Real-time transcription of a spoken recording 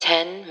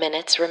10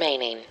 minutes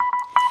remaining.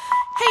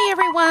 Hey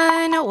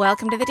everyone,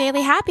 welcome to the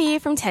Daily Happy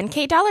from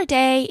 10K Dollar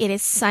Day. It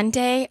is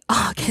Sunday,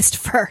 August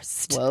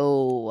 1st.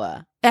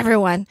 Whoa.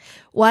 Everyone,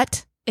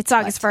 what? It's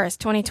August 1st,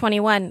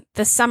 2021.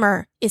 The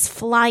summer is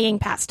flying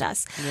past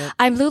us. Yep.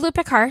 I'm Lulu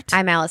Picard.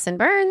 I'm Allison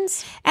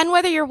Burns. And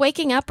whether you're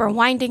waking up or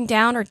winding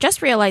down or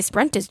just realized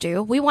rent is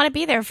due, we want to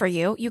be there for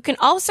you. You can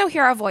also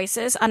hear our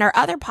voices on our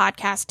other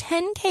podcast,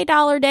 10K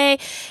Dollar Day.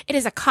 It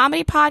is a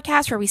comedy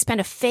podcast where we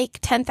spend a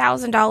fake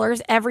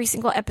 $10,000 every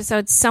single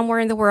episode somewhere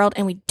in the world,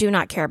 and we do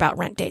not care about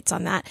rent dates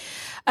on that.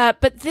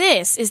 But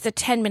this is the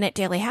 10-minute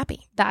Daily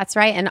Happy. That's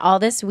right. And all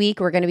this week,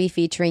 we're going to be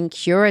featuring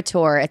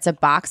Curator. It's a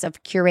box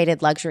of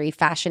curated luxury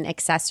fashion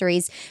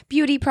accessories,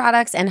 beauty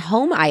products, and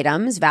home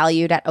items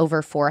valued at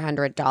over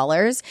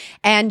 $400.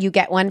 And you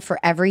get one for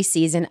every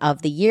season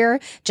of the year.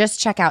 Just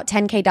check out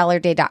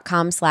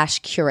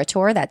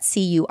 10kdollarday.com/curator. That's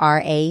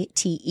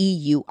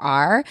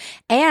CURATEUR.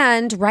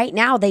 And right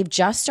now, they've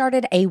just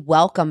started a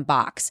welcome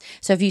box.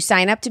 So if you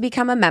sign up to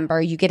become a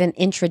member, you get an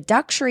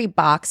introductory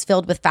box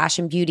filled with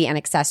fashion, beauty, and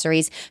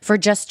accessories for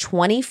just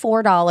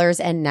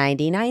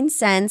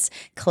 $24.99.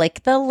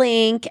 Click the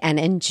link and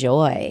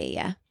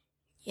enjoy.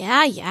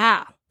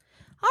 Yeah.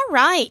 All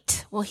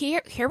right. Well,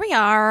 here we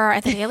are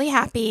at the Daily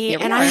Happy,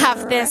 and I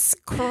have this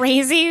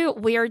crazy,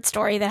 weird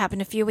story that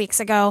happened a few weeks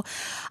ago.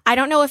 I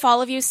don't know if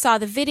all of you saw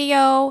the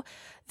video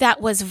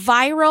that was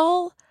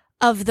viral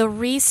of the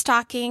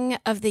restocking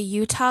of the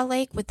Utah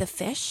lake with the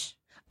fish.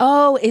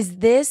 Oh, is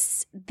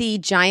this the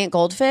giant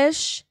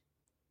goldfish?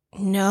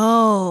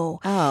 No.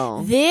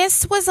 Oh.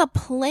 This was a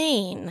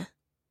plane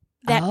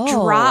that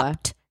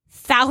dropped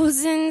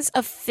thousands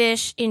of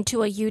fish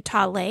into a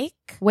Utah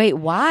lake. Wait,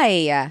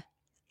 why?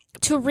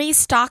 To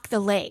restock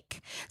the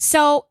lake.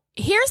 So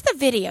here's the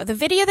video. The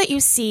video that you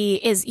see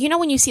is, you know,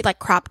 when you see like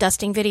crop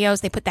dusting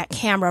videos, they put that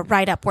camera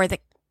right up where the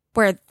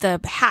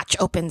hatch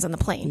opens on the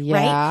plane,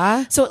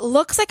 right? So it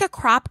looks like a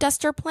crop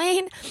duster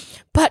plane,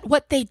 but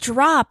what they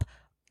drop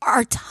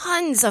are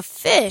tons of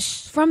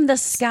fish. From the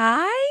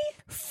sky?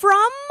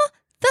 From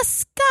the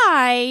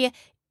sky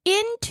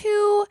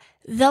into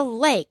the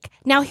lake.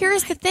 Now,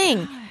 here's the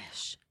thing.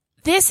 Gosh.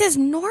 This is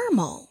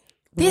normal.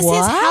 This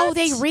is how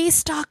they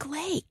restock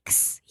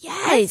lakes.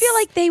 Yes. I feel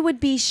like they would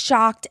be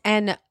shocked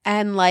and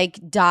like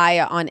die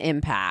on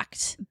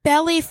impact.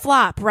 Belly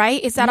flop, right?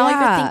 Is that all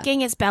you're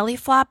thinking is belly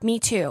flop? Me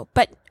too.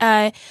 But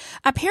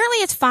apparently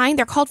it's fine.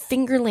 They're called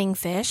fingerling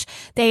fish.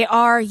 They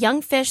are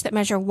young fish that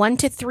measure 1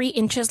 to 3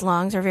 inches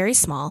long. They're very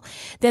small.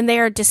 Then they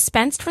are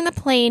dispensed from the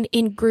plane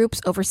in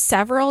groups over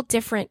several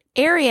different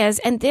areas.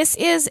 And this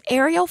is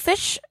aerial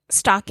fish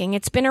stocking.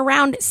 It's been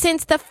around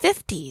since the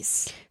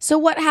 50s. So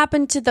what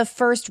happened to the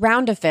first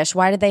round of fish?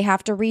 Why did they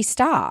have to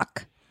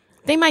restock?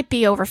 They might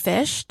be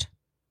overfished.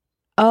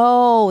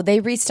 Oh, they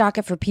restock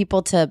it for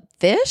people to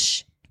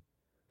fish?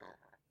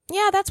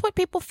 Yeah, that's what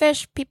people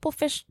fish. People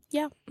fish.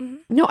 Yeah. Mm-hmm.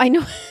 No, I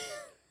know.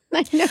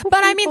 I know.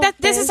 But I mean,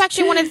 this is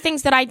actually one of the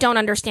things that I don't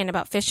understand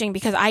about fishing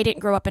because I didn't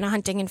grow up in a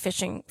hunting and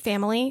fishing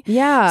family.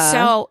 Yeah.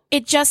 So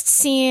it just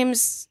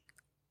seems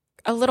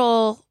a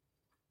little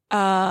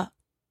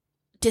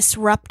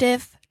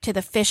disruptive to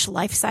the fish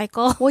life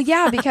cycle. Well,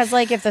 yeah, because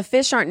like if the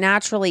fish aren't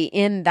naturally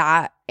in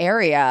that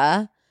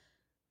area,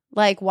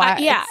 like why?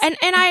 Yeah, and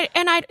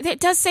it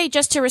does say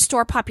just to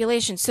restore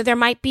population. So there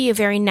might be a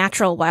very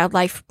natural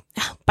wildlife.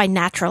 By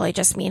natural, I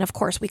just mean, of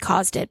course, we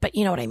caused it, but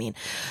you know what I mean.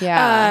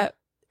 Yeah.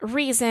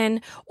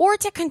 Reason or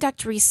to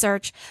conduct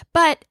research,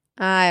 but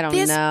I don't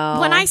know.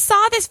 When I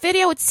saw this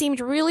video, it seemed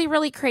really,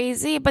 really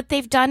crazy. But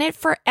they've done it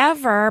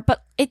forever.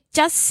 But it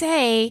does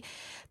say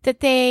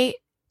that they've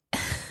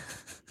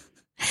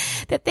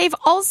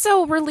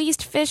also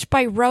released fish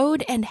by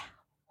road and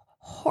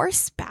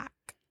horseback.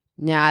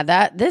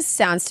 Yeah, this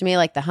sounds to me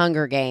like the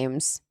Hunger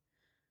Games.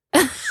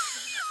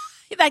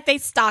 Like they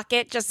stock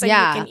it just so you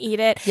can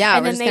eat it. Yeah,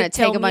 and we're then just going to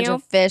take a bunch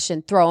of fish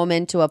and throw them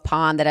into a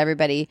pond that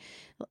everybody,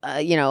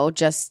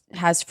 just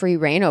has free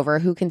reign over.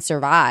 Who can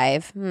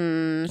survive?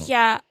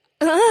 Yeah.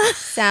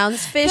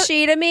 Sounds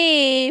fishy to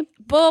me.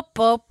 Boop,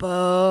 boop,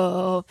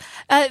 boop.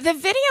 The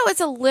video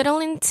is a little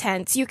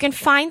intense. You can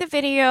find the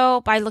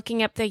video by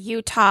looking up the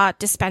Utah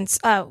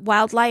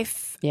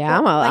wildlife. Yeah,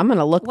 I'm going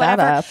to look that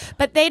up.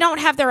 But they don't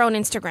have their own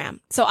Instagram.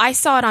 So I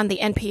saw it on the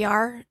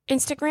NPR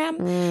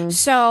Instagram.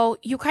 So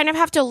you kind of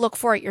have to look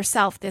for it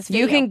yourself, this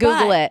video. You can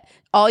Google it.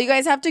 All you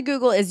guys have to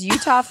Google is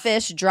Utah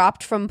fish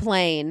dropped from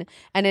plane.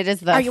 And it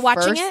is the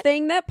first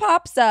thing that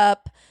pops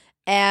up.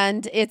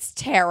 And it's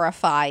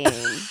terrifying.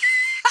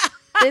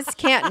 This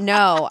can't.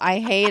 No, I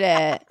hate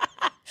it.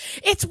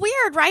 It's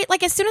weird, right?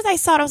 Like as soon as I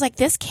saw it, I was like,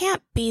 this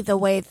can't be the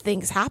way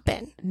things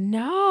happen.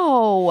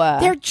 No.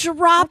 They're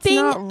dropping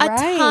a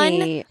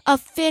ton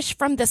of fish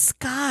from the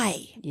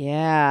sky.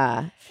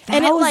 Yeah. Thousands.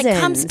 And it like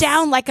comes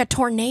down like a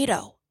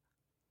tornado.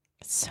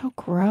 So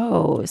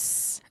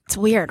gross. It's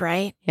weird,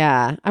 right?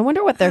 Yeah. I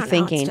wonder what they're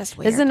thinking. It's just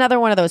weird. This is another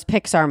one of those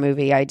Pixar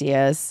movie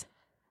ideas.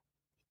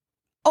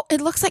 Oh, it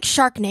looks like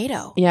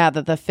Sharknado. Yeah,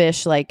 that the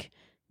fish like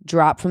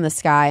drop from the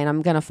sky and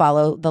I'm going to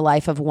follow the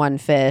life of one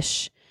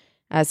fish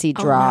as he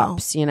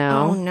drops, you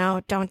know? Oh,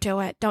 no. Don't do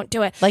it. Don't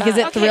do it. Like, is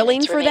it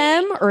thrilling for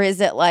them? Or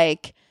is it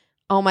like,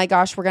 oh my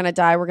gosh, we're going to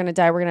die. We're going to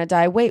die. We're going to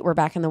die. Wait, we're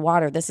back in the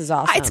water. This is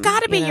awesome. It's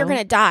got to be you're going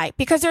to die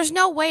because there's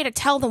no way to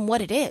tell them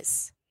what it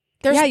is.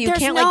 You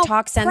can't like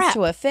talk sense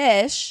to a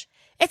fish.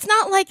 It's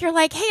not like you're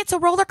like, hey, it's a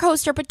roller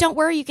coaster, but don't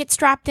worry, you get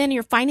strapped in and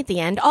you're fine at the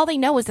end. All they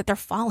know is that they're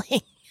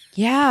falling.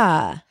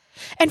 Yeah.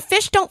 And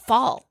fish don't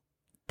fall.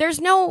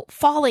 There's no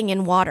falling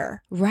in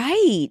water.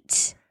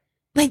 Right.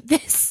 Like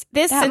this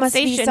that sensation must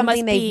be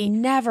something they've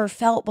never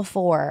felt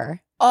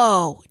before.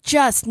 Oh,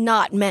 just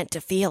not meant to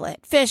feel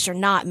it. Fish are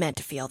not meant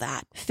to feel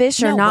that.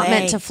 Fish are not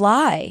meant to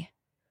fly.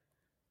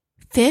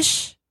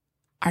 Fish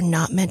are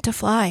not meant to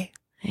fly.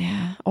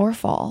 Yeah, or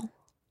fall.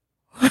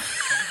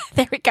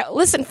 There we go.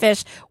 Listen,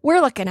 fish,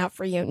 we're looking out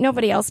for you.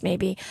 Nobody else,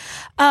 maybe.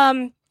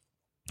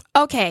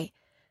 Okay.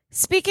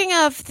 Speaking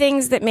of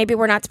things that maybe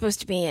we're not supposed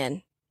to be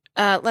in,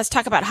 let's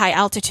talk about high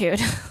altitude.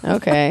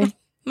 Okay.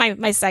 my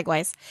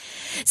segues.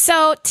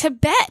 So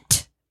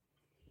Tibet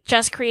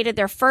just created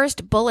their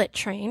first bullet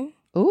train.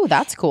 Ooh,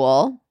 that's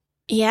cool.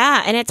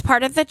 Yeah, and it's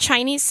part of the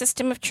Chinese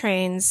system of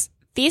trains.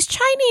 These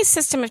Chinese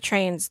system of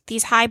trains,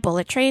 these high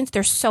bullet trains,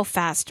 they're so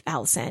fast,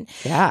 Allison.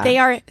 Yeah. They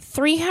are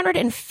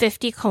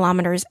 350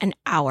 kilometers an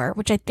hour,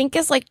 which I think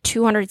is like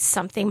 200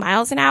 something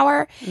miles an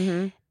hour.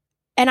 Mm-hmm.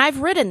 And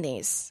I've ridden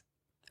these.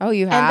 Oh,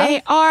 you have? And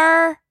they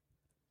are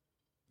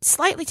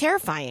slightly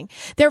terrifying.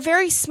 They're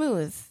very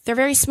smooth.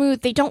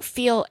 They don't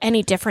feel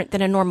any different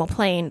than a normal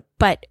plane,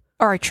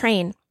 or a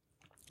train.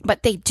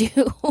 But they do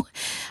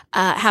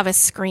have a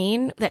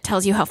screen that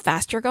tells you how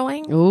fast you're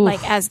going, Oof.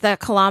 like as the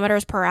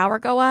kilometers per hour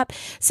go up.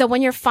 So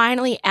when you're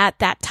finally at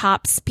that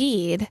top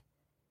speed,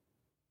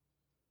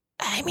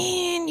 I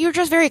mean, you're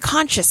just very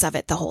conscious of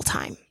it the whole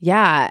time.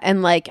 Yeah.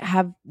 And like,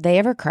 have they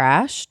ever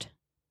crashed?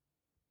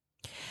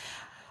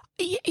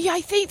 Yeah,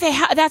 I think they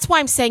have. That's why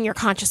I'm saying you're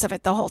conscious of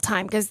it the whole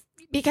time.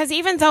 Because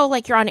even though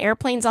like you're on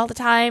airplanes all the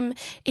time,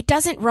 it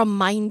doesn't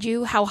remind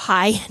you how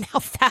high and how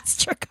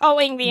fast you're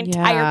going the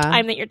entire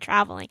time that you're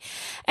traveling.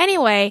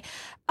 Anyway,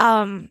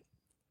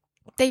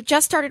 they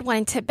just started one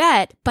in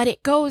Tibet, but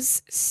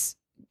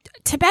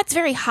Tibet's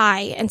very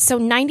high. And so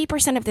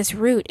 90% of this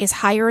route is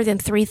higher than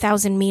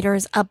 3,000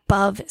 meters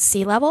above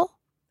sea level.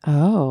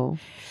 Oh.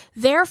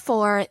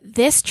 Therefore,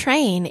 this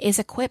train is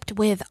equipped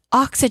with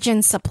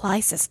oxygen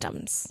supply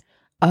systems.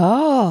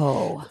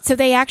 Oh. So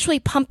they actually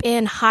pump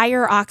in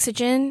higher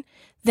oxygen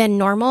than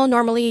normal.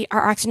 Normally,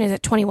 our oxygen is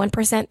at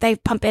 21%. They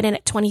pump it in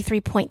at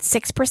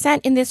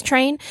 23.6% in this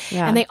train.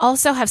 Yeah. And they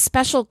also have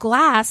special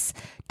glass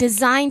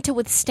designed to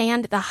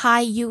withstand the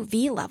high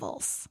UV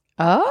levels.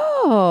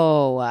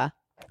 Oh.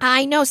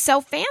 I know, so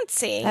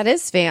fancy. That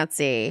is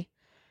fancy.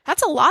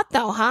 That's a lot,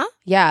 though, huh?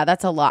 Yeah,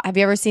 that's a lot. Have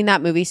you ever seen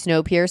that movie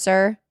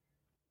Snowpiercer?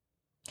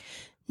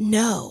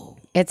 No.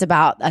 It's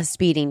about a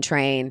speeding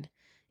train.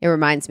 It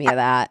reminds me of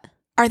that.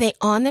 Are they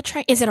on the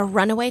train? Is it a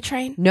runaway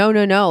train? No.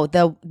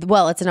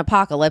 Well, it's an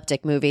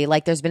apocalyptic movie.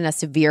 Like there's been a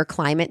severe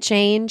climate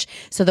change.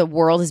 So the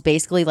world is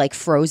basically like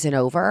frozen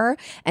over.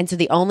 And so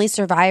the only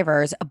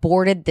survivors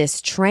boarded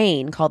this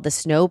train called the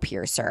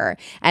Snowpiercer.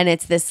 And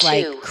it's this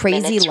like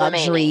crazy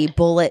luxury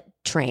bullet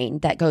train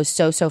that goes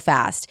so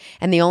fast.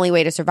 And the only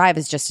way to survive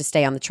is just to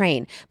stay on the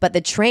train. But the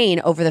train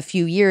over the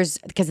few years,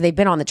 because they've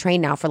been on the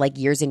train now for like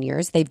years and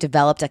years, they've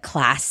developed a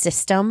class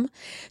system.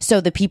 So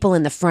the people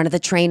in the front of the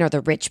train are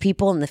the rich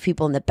people and the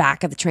people in the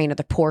back of the train are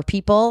the poor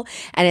people.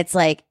 And it's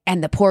like,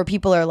 and the poor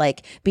people are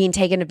like being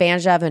taken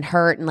advantage of and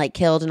hurt and like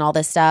killed and all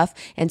this stuff.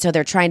 And so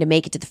they're trying to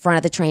make it to the front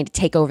of the train to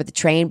take over the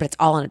train, but it's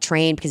all on a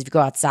train because if you go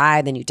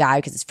outside, then you die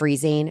because it's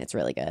freezing. It's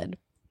really good.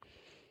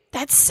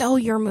 That's so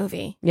your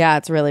movie. Yeah,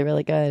 it's really,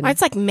 really good. It's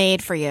like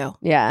made for you.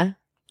 Yeah.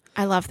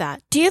 I love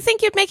that. Do you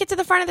think you'd make it to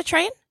the front of the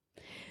train?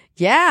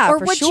 Yeah, or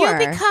for would sure.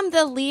 you become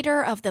the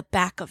leader of the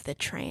back of the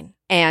train?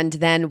 And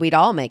then we'd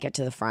all make it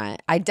to the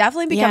front. I'd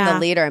definitely become the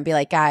leader and be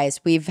like,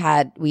 guys, we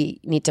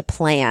need to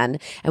plan.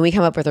 And we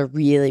come up with a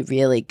really,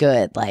 really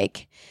good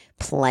like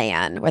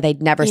plan where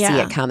they'd never see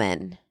it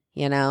coming,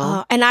 you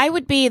know? And I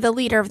would be the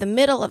leader of the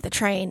middle of the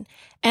train.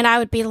 And I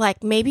would be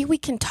like, maybe we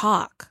can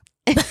talk.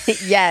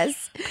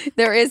 Yes,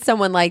 there is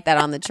someone like that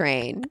on the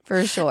train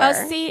for sure. Oh,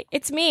 see,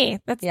 it's me.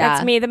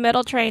 That's me, the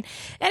middle train.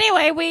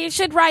 Anyway, we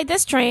should ride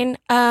this train.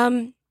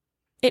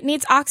 It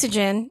needs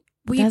oxygen.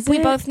 We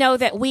both know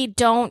that we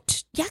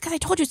don't. Yeah, because I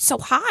told you it's so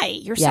high.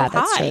 You're so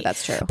high.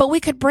 That's true. But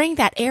we could bring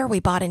that air we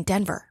bought in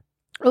Denver.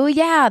 Oh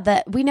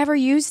yeah, we never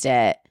used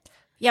it.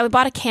 Yeah, we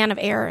bought a can of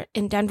air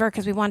in Denver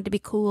because we wanted to be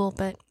cool,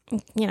 but we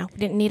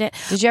didn't need it.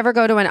 Did you ever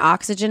go to an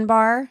oxygen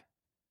bar?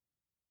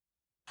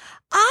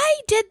 I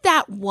did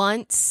that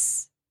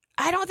once.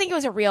 I don't think it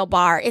was a real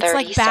bar. It's 30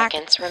 like back.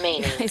 seconds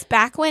remaining. It's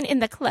back when in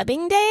the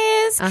clubbing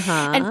days,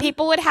 and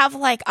people would have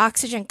like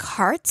oxygen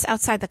carts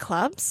outside the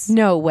clubs.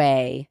 No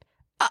way.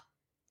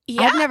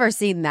 Yeah, I've never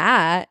seen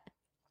that.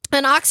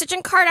 An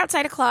oxygen cart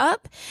outside a club.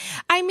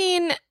 I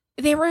mean,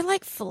 they were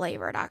like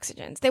flavored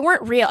oxygens. They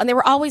weren't real, and they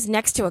were always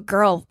next to a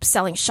girl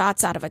selling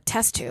shots out of a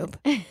test tube.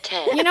 10.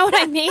 You know what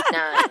I mean?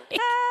 9, 8.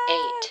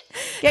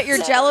 Get your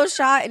 7, Jello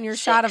shot and your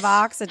 6, shot of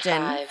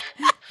oxygen. 5,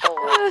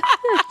 4,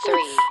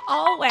 3,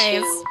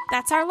 Always. 2,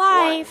 That's our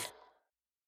life.